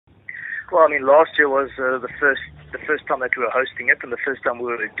Well, I mean, last year was the first time that we were hosting it, and the first time we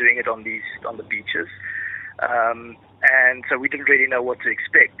were doing it on the beaches, and so we didn't really know what to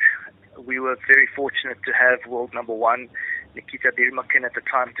expect. We were very fortunate to have world number one Nikita Biermakin at the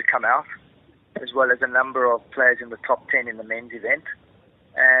time to come out, as well as a number of players in the top 10 in the men's event.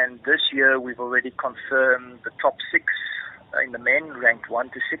 And this year we've already confirmed the top 6 in the men, ranked 1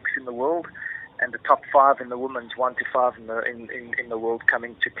 to 6 in the world, and the top 5 in the women's, 1 to 5 in the world,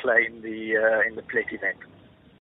 coming to play in the Plett event.